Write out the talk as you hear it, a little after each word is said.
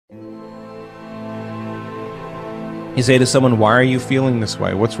You say to someone, why are you feeling this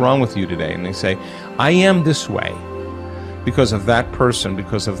way? What's wrong with you today? And they say, I am this way because of that person,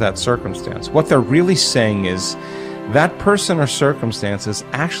 because of that circumstance. What they're really saying is, that person or circumstance is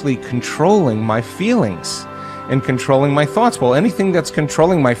actually controlling my feelings and controlling my thoughts. Well, anything that's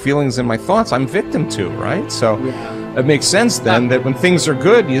controlling my feelings and my thoughts, I'm victim to, right? So it makes sense then that when things are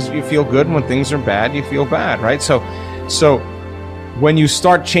good, you feel good, and when things are bad, you feel bad, right? So when you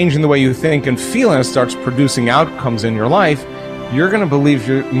start changing the way you think and feel, and it starts producing outcomes in your life, you're going to believe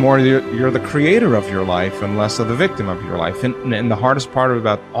you're the creator of your life and less of the victim of your life. And the hardest part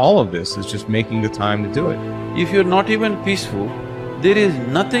about all of this is just making the time to do it. If you're not even peaceful, there is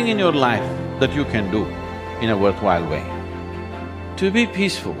nothing in your life that you can do in a worthwhile way. To be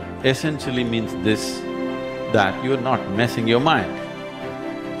peaceful essentially means this, that you're not messing your mind.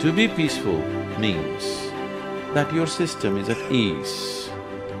 To be peaceful means that your system is at ease.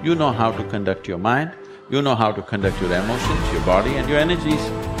 You know how to conduct your mind, you know how to conduct your emotions, your body and your energies.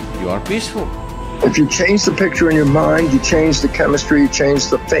 You are peaceful. If you change the picture in your mind, you change the chemistry, you change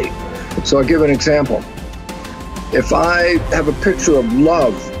the fate. So I'll give an example. If I have a picture of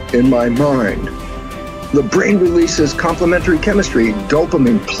love in my mind, the brain releases complementary chemistry,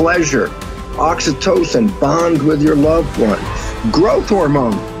 dopamine, pleasure, oxytocin, bond with your loved one, growth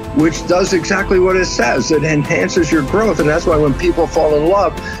hormone, which does exactly what it says. It enhances your growth, and that's why when people fall in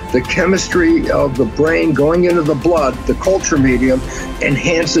love, the chemistry of the brain going into the blood, the culture medium,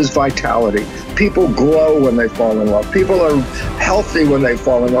 enhances vitality. People glow when they fall in love. People are healthy when they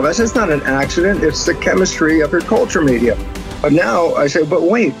fall in love. That's just not an accident, it's the chemistry of your culture medium. But now I say, but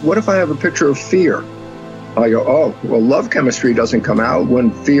wait, what if I have a picture of fear? I go, oh, well, love chemistry doesn't come out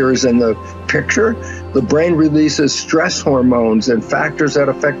when fear is in the picture. The brain releases stress hormones and factors that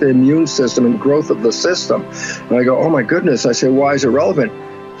affect the immune system and growth of the system. And I go, oh my goodness. I say, why is it relevant?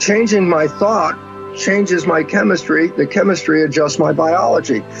 Changing my thought changes my chemistry. The chemistry adjusts my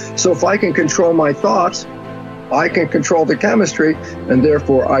biology. So if I can control my thoughts, I can control the chemistry, and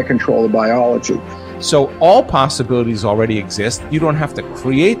therefore I control the biology. So all possibilities already exist. You don't have to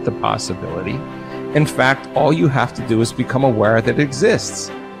create the possibility. In fact, all you have to do is become aware that it exists.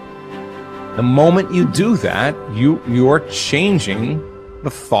 The moment you do that, you're changing the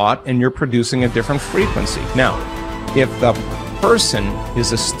thought and you're producing a different frequency. Now, if the person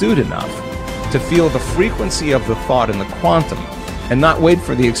is astute enough to feel the frequency of the thought in the quantum and not wait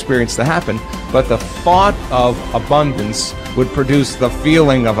for the experience to happen, but the thought of abundance would produce the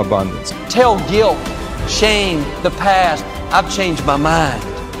feeling of abundance. Tell guilt, shame, the past, I've changed my mind.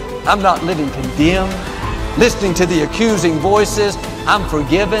 I'm not living condemned. Listening to the accusing voices, I'm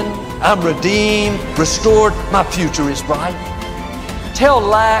forgiven, I'm redeemed, restored, my future is bright. Tell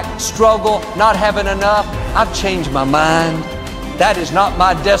lack, struggle, not having enough, I've changed my mind. That is not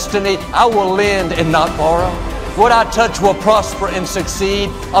my destiny. I will lend and not borrow. What I touch will prosper and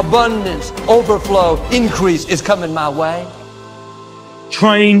succeed. Abundance, overflow, increase is coming my way.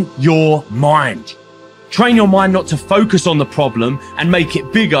 Train your mind. Train your mind not to focus on the problem and make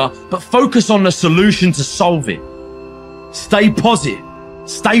it bigger, but focus on the solution to solve it. Stay positive,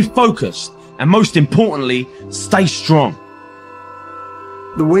 stay focused, and most importantly, stay strong.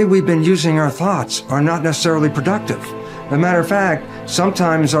 The way we've been using our thoughts are not necessarily productive. As a matter of fact,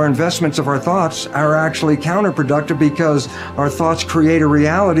 sometimes our investments of our thoughts are actually counterproductive because our thoughts create a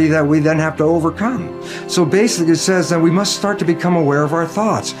reality that we then have to overcome. So basically it says that we must start to become aware of our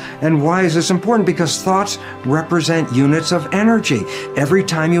thoughts. And why is this important? Because thoughts represent units of energy. Every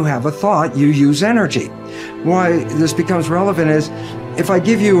time you have a thought, you use energy. Why this becomes relevant is, if I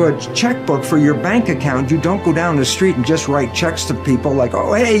give you a checkbook for your bank account, you don't go down the street and just write checks to people like,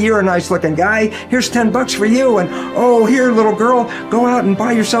 oh, hey, you're a nice looking guy, here's 10 bucks for you, and oh, here, little girl, go out and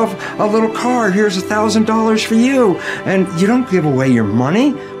buy yourself a little car, here's $1,000 for you. And you don't give away your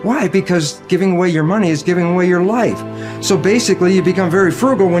money. Why? Because giving away your money is giving away your life. So basically, you become very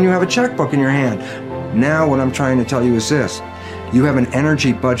frugal when you have a checkbook in your hand. Now, what I'm trying to tell you is this. You have an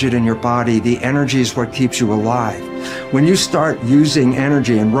energy budget in your body. The energy is what keeps you alive. When you start using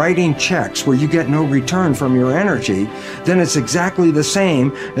energy and writing checks where you get no return from your energy, then it's exactly the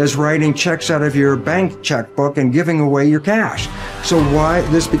same as writing checks out of your bank checkbook and giving away your cash. So why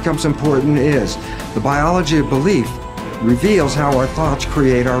this becomes important is the biology of belief reveals how our thoughts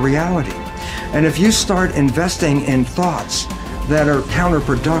create our reality. And if you start investing in thoughts that are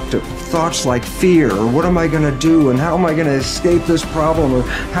counterproductive, thoughts like fear, or what am I going to do, and how am I going to escape this problem, or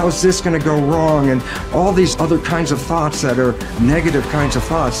how's this going to go wrong, and all these other kinds of thoughts that are negative kinds of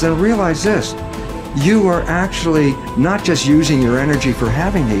thoughts, then realize this. You are actually not just using your energy for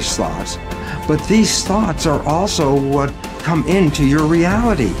having these thoughts, but these thoughts are also what come into your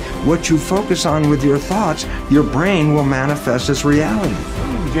reality. What you focus on with your thoughts, your brain will manifest as reality.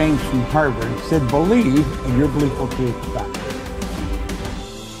 William James from Harvard said, believe and your belief will create the fact.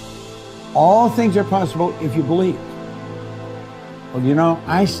 All things are possible if you believe. Well, you know,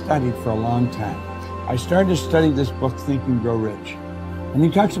 I studied for a long time. I started to study this book, Think and Grow Rich. And he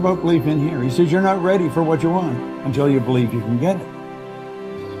talks about belief in here. He says, you're not ready for what you want until you believe you can get it.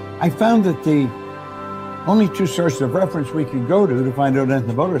 I found that the only two sources of reference we could go to find out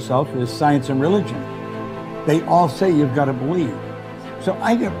anything about ourselves is science and religion. They all say you've got to believe. So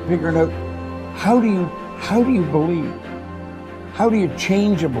I got figured out, how do you believe? How do you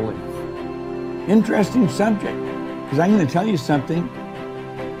change a belief? Interesting subject, because I'm going to tell you something.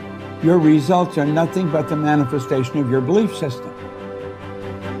 Your results are nothing but the manifestation of your belief system.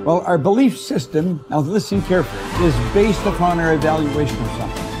 Well, our belief system, now listen carefully, is based upon our evaluation of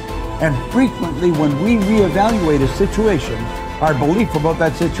something. And frequently when we reevaluate a situation, our belief about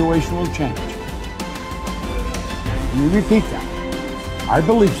that situation will change. Let me repeat that. Our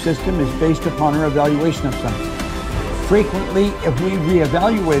belief system is based upon our evaluation of something. Frequently, if we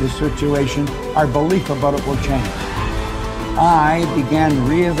reevaluate a situation, our belief about it will change. I began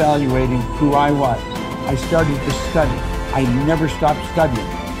reevaluating who I was. I started to study. I never stopped studying.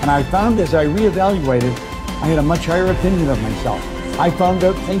 And I found as I reevaluated, I had a much higher opinion of myself. I found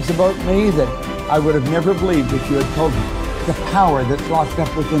out things about me that I would have never believed if you had told me. The power that's locked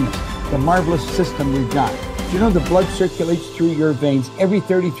up within us, the marvelous system we've got. Do you know the blood circulates through your veins every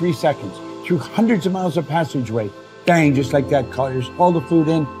 33 seconds, through hundreds of miles of passageway? Bang, just like that, clears all the food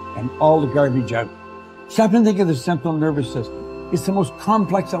in and all the garbage out. Stop and think of the central nervous system. It's the most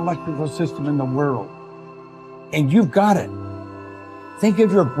complex electrical system in the world. And you've got it. Think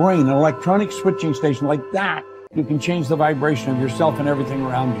of your brain, an electronic switching station like that. You can change the vibration of yourself and everything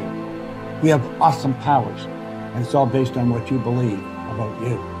around you. We have awesome powers, and it's all based on what you believe about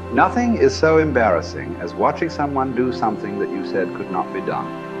you. Nothing is so embarrassing as watching someone do something that you said could not be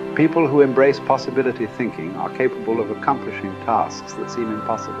done. People who embrace possibility thinking are capable of accomplishing tasks that seem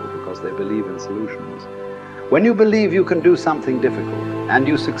impossible because they believe in solutions. When you believe you can do something difficult and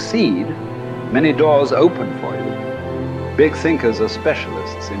you succeed, many doors open for you. Big thinkers are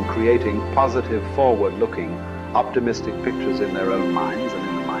specialists in creating positive, forward-looking, optimistic pictures in their own minds and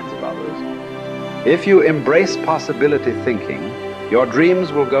in the minds of others. If you embrace possibility thinking, your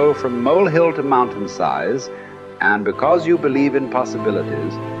dreams will go from molehill to mountain size, and because you believe in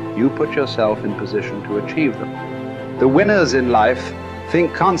possibilities, you put yourself in position to achieve them. The winners in life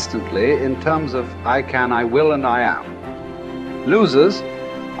think constantly in terms of I can, I will, and I am. Losers,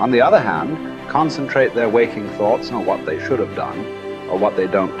 on the other hand, concentrate their waking thoughts on what they should have done or what they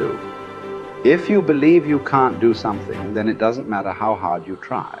don't do. If you believe you can't do something, then it doesn't matter how hard you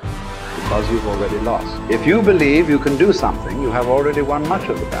try, because you've already lost. If you believe you can do something, you have already won much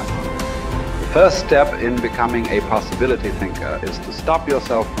of the battle. The first step in becoming a possibility thinker is to stop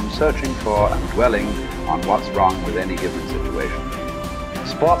yourself from searching for and dwelling on what's wrong with any given situation.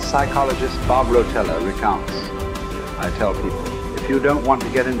 Sports psychologist Bob Rotella recounts, I tell people, if you don't want to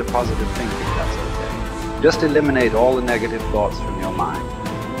get into positive thinking, that's okay. Just eliminate all the negative thoughts from your mind.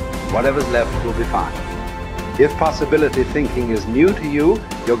 Whatever's left will be fine. If possibility thinking is new to you,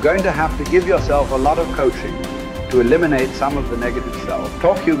 you're going to have to give yourself a lot of coaching to eliminate some of the negative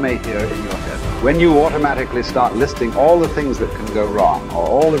self-talk you may hear in your head. When you automatically start listing all the things that can go wrong or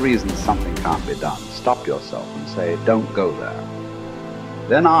all the reasons something can't be done, stop yourself and say, don't go there.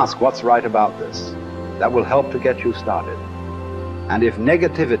 Then ask what's right about this. That will help to get you started. And if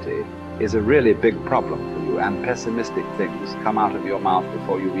negativity is a really big problem for you and pessimistic things come out of your mouth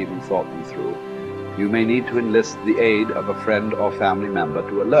before you've even thought them through, you may need to enlist the aid of a friend or family member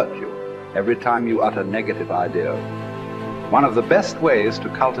to alert you every time you utter negative idea. One of the best ways to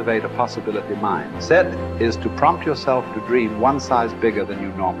cultivate a possibility mindset is to prompt yourself to dream one size bigger than you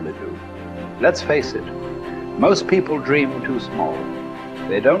normally do. Let's face it, most people dream too small.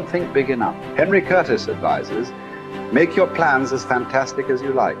 They don't think big enough. Henry Curtis advises, make your plans as fantastic as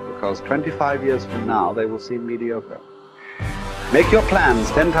you like, because 25 years from now, they will seem mediocre. Make your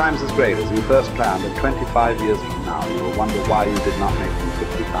plans 10 times as great as you first planned, and 25 years from now, you will wonder why you did not make them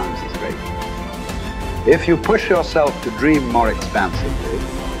 50 times as great. If you push yourself to dream more expansively,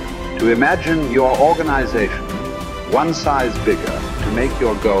 to imagine your organization one size bigger, to make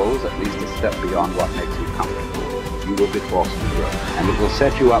your goals at least a step beyond what makes you comfortable, you will be forced to grow. And it will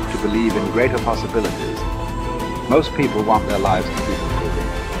set you up to believe in greater possibilities. Most people want their lives to keep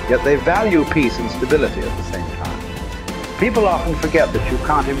improving, yet they value peace and stability at the same time. People often forget that you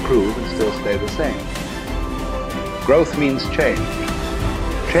can't improve and still stay the same. Growth means change.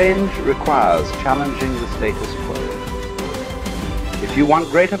 Change requires challenging the status quo. If you want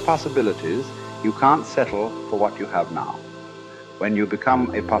greater possibilities, you can't settle for what you have now. When you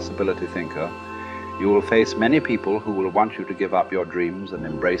become a possibility thinker, you will face many people who will want you to give up your dreams and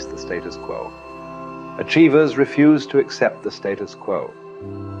embrace the status quo. Achievers refuse to accept the status quo.